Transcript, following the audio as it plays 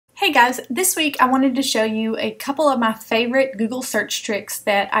Hey guys, this week I wanted to show you a couple of my favorite Google search tricks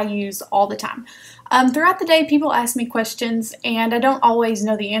that I use all the time. Throughout the day, people ask me questions and I don't always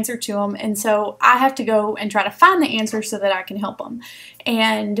know the answer to them, and so I have to go and try to find the answer so that I can help them.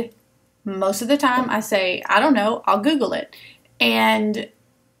 And most of the time I say, I don't know, I'll Google it. And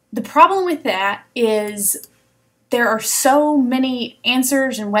the problem with that is there are so many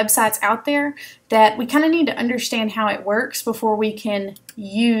answers and websites out there that we kind of need to understand how it works before we can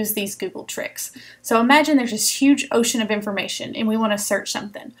use these Google tricks. So imagine there's this huge ocean of information and we want to search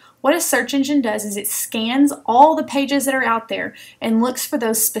something. What a search engine does is it scans all the pages that are out there and looks for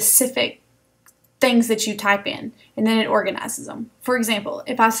those specific things that you type in, and then it organizes them. For example,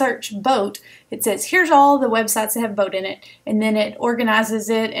 if I search boat, it says here's all the websites that have boat in it, and then it organizes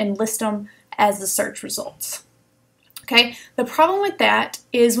it and lists them as the search results. Okay, the problem with that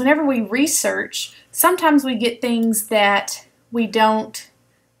is whenever we research, sometimes we get things that we don't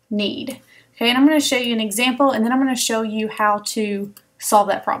need. Okay, and I'm going to show you an example, and then I'm going to show you how to solve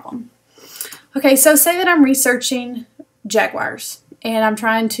that problem. Okay, so say that I'm researching jaguars, and I'm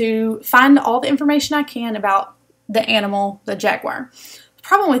trying to find all the information I can about the animal, the jaguar. The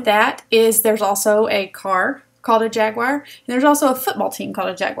problem with that is there's also a car called a jaguar, and there's also a football team called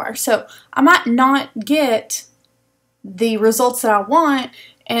a jaguar. So I might not get the results that I want,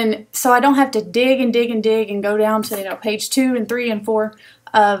 and so I don't have to dig and dig and dig and go down to page 2 and 3 and 4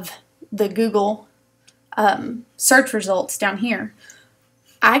 of the Google search results down here.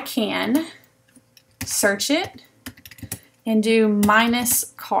 I can search it and do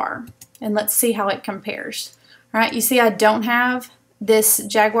minus car, and let's see how it compares. Alright, you see I don't have this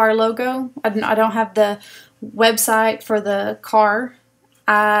Jaguar logo. I don't have the website for the car.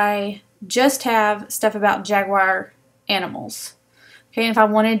 I just have stuff about Jaguar animals. Okay, and if I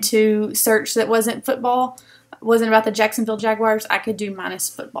wanted to search that wasn't football, wasn't about the Jacksonville Jaguars, I could do minus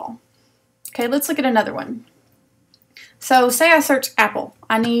football. Okay, let's look at another one. So say I search apple.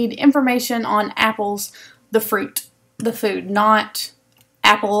 I need information on apples, the fruit, the food, not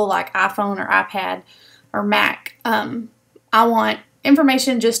Apple like iPhone or iPad or Mac. I want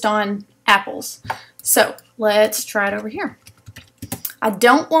information just on apples. So let's try it over here. I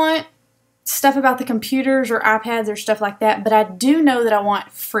don't want stuff about the computers or iPads or stuff like that, but I do know that I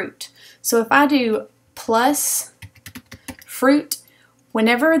want fruit. So if I do plus fruit,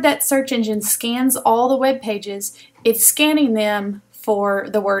 whenever that search engine scans all the web pages, it's scanning them for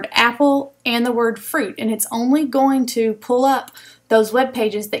the word apple and the word fruit, and it's only going to pull up those web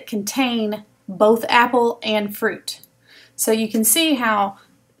pages that contain both apple and fruit. So you can see how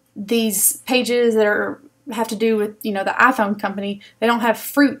these pages that have to do with the iPhone company, they don't have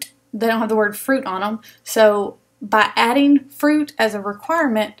fruit. They don't have the word fruit on them. So by adding fruit as a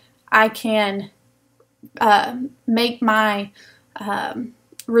requirement, I can make my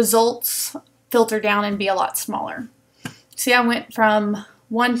results filter down and be a lot smaller. See, I went from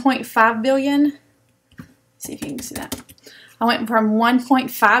 1.5 billion. See if you can see that. I went from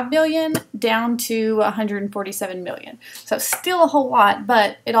 1.5 billion down to 147 million. So still a whole lot,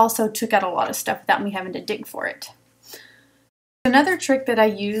 but it also took out a lot of stuff without me having to dig for it. Another trick that I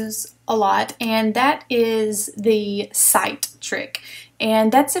use a lot, and that is the site trick.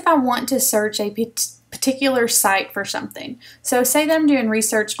 And that's if I want to search a particular site for something. So say that I'm doing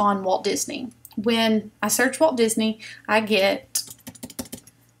research on Walt Disney. When I search Walt Disney, I get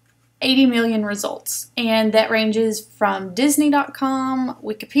 80 million results. And that ranges from Disney.com,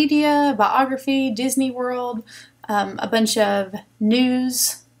 Wikipedia, Biography, Disney World, a bunch of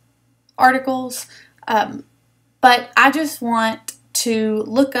news articles. But I just want to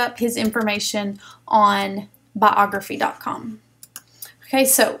look up his information on biography.com. Okay,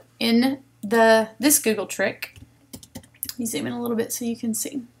 so in this Google trick, let me zoom in a little bit so you can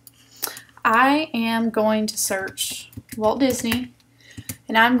see. I am going to search Walt Disney,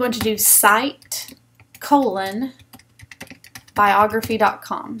 and I'm going to do site :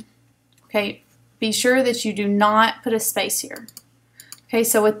 biography.com. Okay, be sure that you do not put a space here. Okay,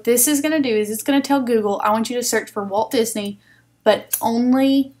 so what this is going to do is it's going to tell Google, I want you to search for Walt Disney, but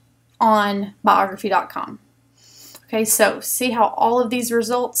only on biography.com. Okay, so see how all of these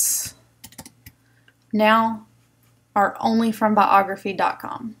results now are only from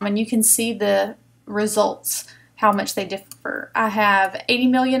biography.com. And you can see the results, how much they differ. I have 80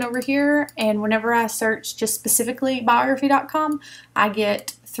 million over here, and whenever I search just specifically biography.com, I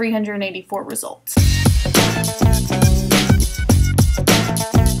get 384 results.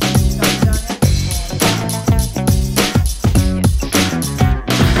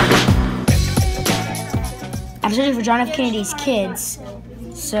 I'm searching for John F. Kennedy's kids,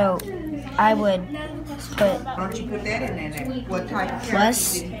 so I would put. Why don't you put that in there? What type of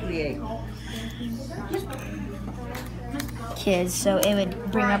Plus characters did you create? kids, so it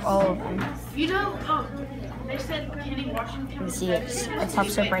would bring up all of them. You know, they said Kenny Washington. You can see it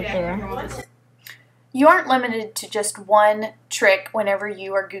pops up right there. You aren't limited to just one trick whenever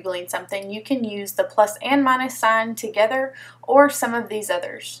you are Googling something. You can use the plus and minus sign together or some of these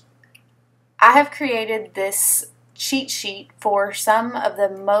others. I have created this cheat sheet for some of the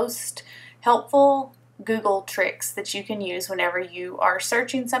most helpful Google tricks that you can use whenever you are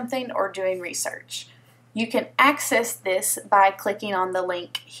searching something or doing research. You can access this by clicking on the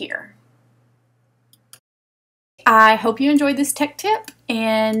link here. I hope you enjoyed this tech tip,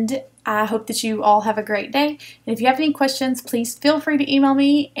 and I hope that you all have a great day. And if you have any questions, please feel free to email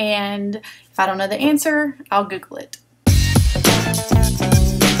me, and if I don't know the answer, I'll Google it.